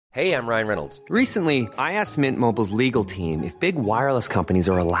Hey, I'm Ryan Reynolds. Recently, I asked Mint Mobile's legal team if big wireless companies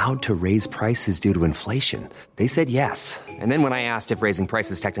are allowed to raise prices due to inflation. They said yes. And then when I asked if raising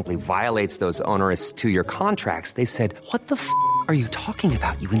prices technically violates those onerous two-year contracts, they said, "What the f*** are you talking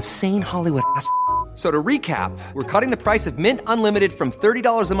about, you insane Hollywood ass?" So to recap, we're cutting the price of Mint Unlimited from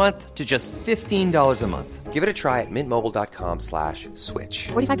 $30 a month to just $15 a month. Give it a try at mintmobile.com/switch.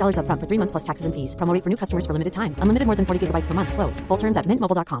 $45 up front for 3 months plus taxes and fees. Promo rate for new customers for limited time. Unlimited more than 40 gigabytes per month. Slows full terms at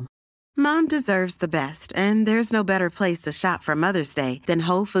mintmobile.com. Mom deserves the best, and there's no better place to shop for Mother's Day than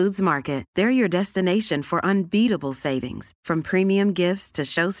Whole Foods Market. They're your destination for unbeatable savings, from premium gifts to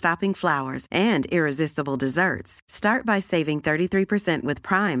show-stopping flowers and irresistible desserts. Start by saving 33% with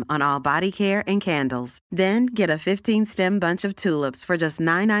Prime on all body care and candles. Then get a 15-stem bunch of tulips for just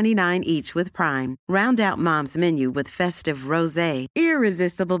 $9.99 each with Prime. Round out Mom's menu with festive rosé,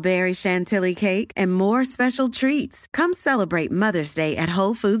 irresistible berry chantilly cake, and more special treats. Come celebrate Mother's Day at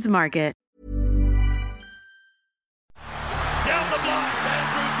Whole Foods Market. Down the block,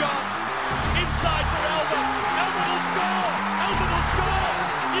 Andrew John. Inside for Elba. Elba will score. Elba will score.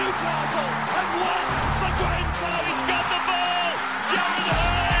 Newcastle have won the Grand Final. He's got the ball. Jared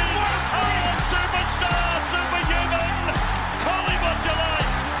Hayes. Oh, superstar, superhuman. Call him what you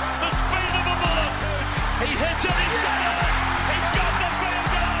like. The speed of a bullet. He hits it. He's got it. He's got the field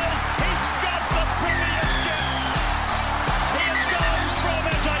goal. He's got the premiership. He has gone from,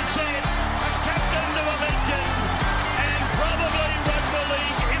 as I said, a captain to a legend. And probably rugby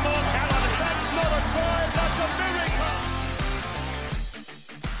league immortality. That's not a try, that's a miracle.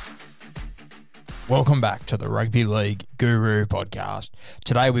 Welcome back to the Rugby League Guru podcast.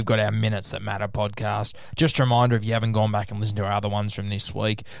 Today we've got our Minutes That Matter podcast. Just a reminder, if you haven't gone back and listened to our other ones from this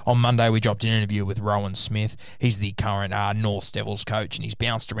week, on Monday we dropped an interview with Rowan Smith. He's the current North Devils coach, and he's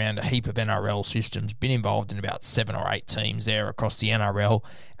bounced around a heap of NRL systems, been involved in about 7 or 8 teams there across the NRL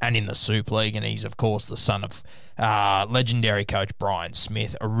and in the Super League, and he's of course the son of legendary coach Brian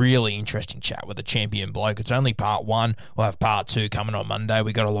Smith. A really interesting chat with a champion bloke. It's only part 1. We'll have part 2 coming on Monday.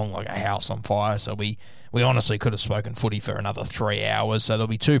 We got along like a house on fire, so we honestly could have spoken footy for another 3 hours, so there'll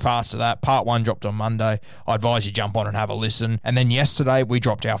be 2 parts to that. Part 1 dropped on Monday. I advise you jump on and have a listen. And then yesterday, we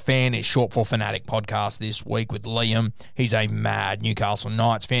dropped our Fan is Short for Fanatic podcast this week with Liam. He's a mad Newcastle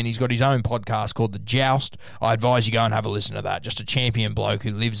Knights fan. He's got his own podcast called The Joust. I advise you go and have a listen to that. Just a champion bloke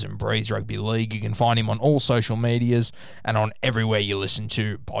who lives and breathes rugby league. You can find him on all social medias and on everywhere you listen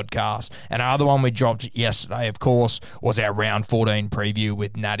to podcasts. And our other one we dropped yesterday, of course, was our round 14 preview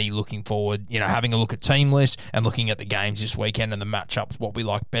with Natty, looking forward, having a look at team list and looking at the games this weekend and the matchups, what we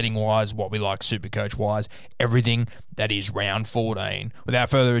like betting wise, what we like Supercoach wise, everything that is round 14. Without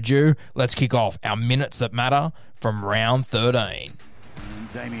further ado, let's kick off our Minutes That Matter from round 13.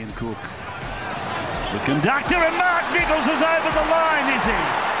 And Damien Cook, the conductor, and Mark Nichols is over the line, is he?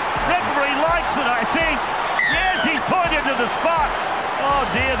 Referee likes it, I think. Yes, he's pointed to the spot. Oh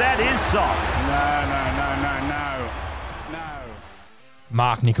dear, that is soft. No.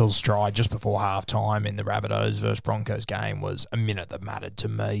 Mark Nichols' stride just before half-time in the Rabbitohs versus Broncos game was a minute that mattered to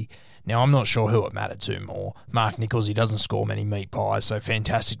me. Now, I'm not sure who it mattered to more. Mark Nichols, he doesn't score many meat pies, so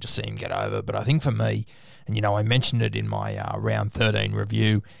fantastic to see him get over. But I think for me, and I mentioned it in my round 13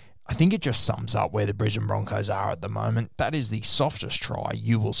 review, I think it just sums up where the Brisbane Broncos are at the moment. That is the softest try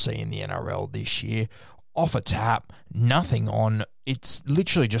you will see in the NRL this year. Off a tap, nothing on. It's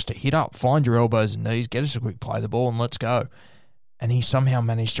literally just a hit up. Find your elbows and knees, get us a quick play the ball, and let's go. And he somehow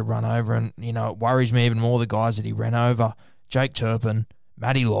managed to run over, and, it worries me even more the guys that he ran over. Jake Turpin,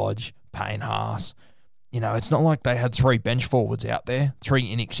 Matty Lodge, Payne Haas. It's not like they had 3 bench forwards out there,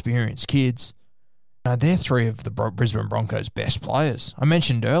 3 inexperienced kids. They're 3 of the Brisbane Broncos' best players. I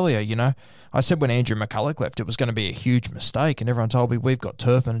mentioned earlier, I said when Andrew McCulloch left it was going to be a huge mistake, and everyone told me we've got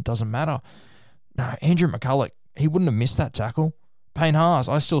Turpin, it doesn't matter. No, Andrew McCulloch, he wouldn't have missed that tackle. Payne Haas,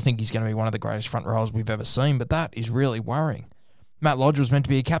 I still think he's going to be one of the greatest front rows we've ever seen, but that is really worrying. Matt Lodge was meant to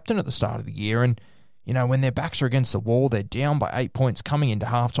be a captain at the start of the year, and, when their backs are against the wall, they're down by 8 points coming into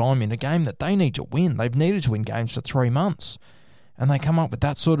halftime in a game that they need to win. They've needed to win games for 3 months. And they come up with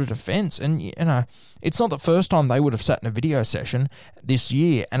that sort of defence. And, it's not the first time they would have sat in a video session this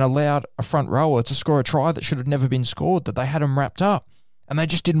year and allowed a front rower to score a try that should have never been scored, that they had them wrapped up. And they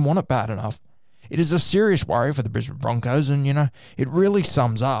just didn't want it bad enough. It is a serious worry for the Brisbane Broncos, and, it really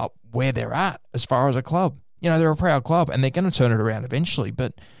sums up where they're at as far as a club. They're a proud club, and they're going to turn it around eventually,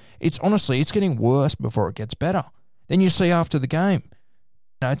 but it's getting worse before it gets better. Then you see after the game,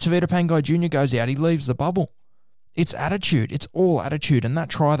 Tavita Pangai Jr. goes out, he leaves the bubble. It's attitude. It's all attitude, and that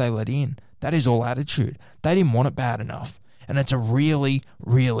try they let in, that is all attitude. They didn't want it bad enough, and it's a really,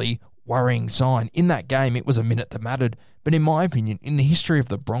 really worrying sign. In that game, it was a minute that mattered. But in my opinion, in the history of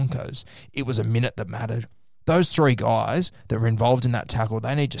the Broncos, it was a minute that mattered. Those three guys that were involved in that tackle,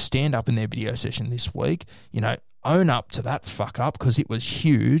 they need to stand up in their video session this week, own up to that fuck up because it was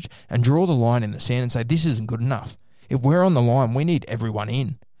huge and draw the line in the sand and say, this isn't good enough. If we're on the line, we need everyone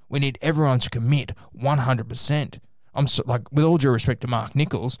in. We need everyone to commit 100%. With all due respect to Mark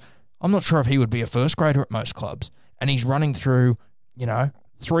Nichols, I'm not sure if he would be a first grader at most clubs. And he's running through,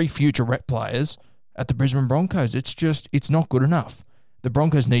 3 future rep players at the Brisbane Broncos. It's not good enough. The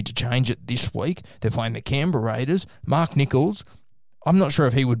Broncos need to change it this week. They're playing the Canberra Raiders. Mark Nichols, I'm not sure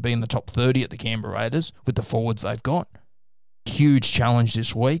if he would be in the top 30 at the Canberra Raiders with the forwards they've got. Huge challenge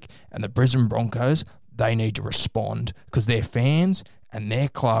this week. And the Brisbane Broncos, they need to respond because their fans and their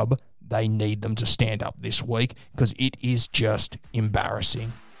club, they need them to stand up this week because it is just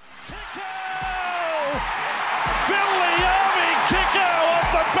embarrassing. Viliami Kiko off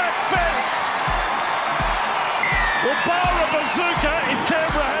the back fence. Well, bar a bazooka, if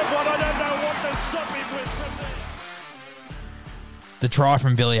Canberra had one, I don't know what they'd stop him with from there. The try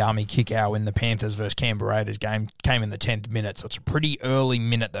from Viliami Kikau in the Panthers versus Canberra Raiders game came in the 10th minute, so it's a pretty early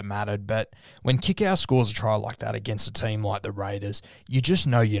minute that mattered. But when Kikau scores a try like that against a team like the Raiders, you just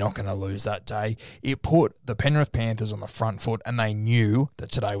know you're not going to lose that day. It put the Penrith Panthers on the front foot, and they knew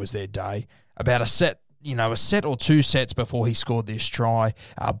that today was their day. About a set or two sets before he scored this try,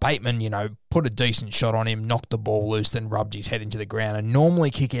 Bateman, put a decent shot on him, knocked the ball loose, then rubbed his head into the ground. And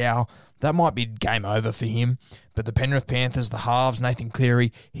normally Kikau, that might be game over for him. But the Penrith Panthers, the halves, Nathan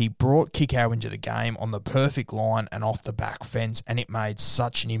Cleary, he brought Kikau into the game on the perfect line and off the back fence, and it made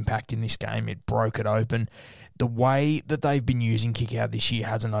such an impact in this game. It broke it open. The way that they've been using Kikau this year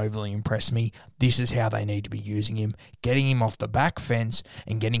hasn't overly impressed me. This is how they need to be using him, getting him off the back fence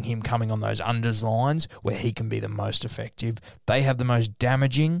and getting him coming on those unders lines where he can be the most effective. They have the most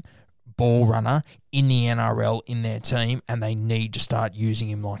damaging ball runner in the NRL in their team, and they need to start using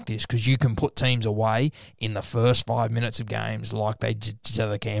him like this because you can put teams away in the first 5 minutes of games like they did to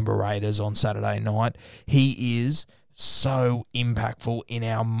the Canberra Raiders on Saturday night. He is so impactful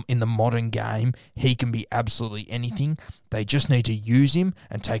in the modern game. He can be absolutely anything. They just need to use him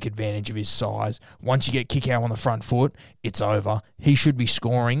and take advantage of his size. Once you get Kikau on the front foot, it's over. He should be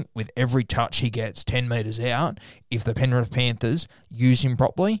scoring with every touch he gets 10 metres out if the Penrith Panthers use him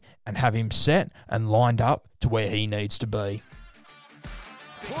properly and have him set and lined up to where he needs to be.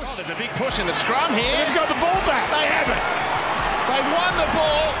 Oh, there's a big push in the scrum here. They've got the ball back. They haven't. They've won the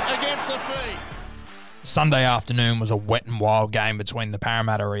ball against the feet. Sunday afternoon was a wet and wild game between the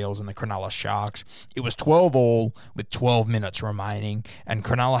Parramatta Eels and the Cronulla Sharks. It was 12-all with 12 minutes remaining, and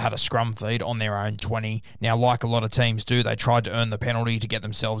Cronulla had a scrum feed on their own 20. Now, like a lot of teams do, they tried to earn the penalty to get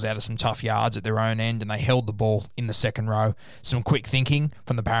themselves out of some tough yards at their own end, and they held the ball in the second row. Some quick thinking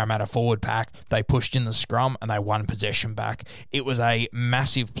from the Parramatta forward pack. They pushed in the scrum, and they won possession back. It was a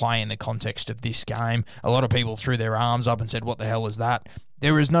massive play in the context of this game. A lot of people threw their arms up and said, what the hell is that?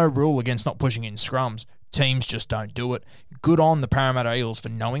 There is no rule against not pushing in scrums. Teams just don't do it. Good on the Parramatta Eels for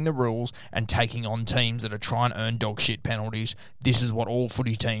knowing the rules and taking on teams that are trying to earn dog shit penalties. This is what all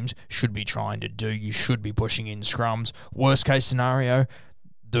footy teams should be trying to do. You should be pushing in scrums. Worst case scenario,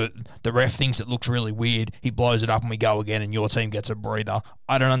 the ref thinks it looks really weird. He blows it up and we go again and your team gets a breather.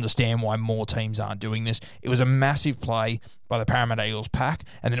 I don't understand why more teams aren't doing this. It was a massive play by the Parramatta Eels pack,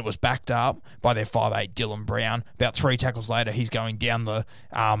 and then it was backed up by their 5'8" Dylan Brown. About 3 tackles later, he's going down the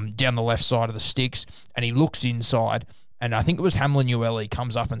left side of the sticks, and he looks inside. And I think it was Hamlin Ueli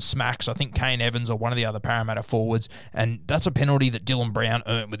comes up and smacks, I think, Kane Evans or one of the other Parramatta forwards. And that's a penalty that Dylan Brown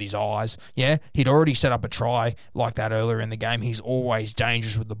earned with his eyes. Yeah, he'd already set up a try like that earlier in the game. He's always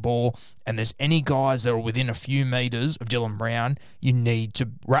dangerous with the ball. And there's any guys that are within a few metres of Dylan Brown, you need to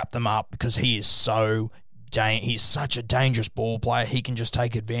wrap them up because he is he's such a dangerous ball player. He can just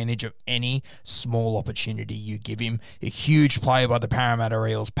take advantage of any small opportunity you give him. A huge play by the Parramatta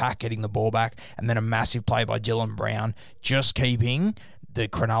Eels pack getting the ball back, and then a massive play by Dylan Brown just keeping the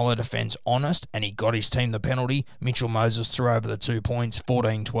Cronulla defence honest, and he got his team the penalty. Mitchell Moses threw over the 2 points,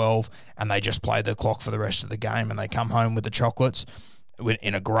 14-12, and they just played the clock for the rest of the game, and they come home with the chocolates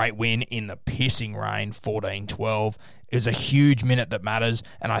in a great win in the pissing rain, 14-12. It was a huge minute that matters,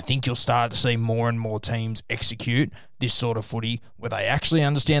 and I think you'll start to see more and more teams execute this sort of footy where they actually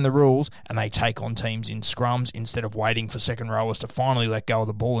understand the rules and they take on teams in scrums instead of waiting for second rowers to finally let go of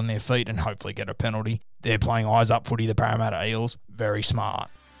the ball in their feet and hopefully get a penalty. They're playing eyes-up footy, the Parramatta Eels. Very smart.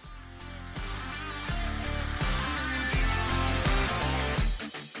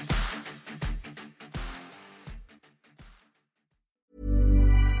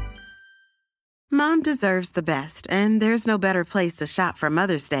 Mom deserves the best, and there's no better place to shop for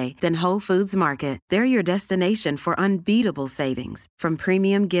Mother's Day than Whole Foods Market. They're your destination for unbeatable savings, from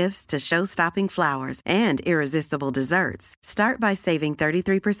premium gifts to show-stopping flowers and irresistible desserts. Start by saving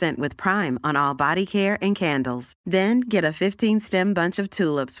 33% with Prime on all body care and candles. Then get a 15-stem bunch of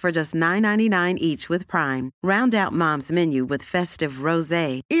tulips for just $9.99 each with Prime. Round out Mom's menu with festive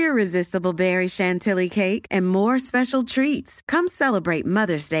rosé, irresistible berry chantilly cake, and more special treats. Come celebrate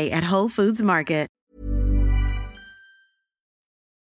Mother's Day at Whole Foods Market.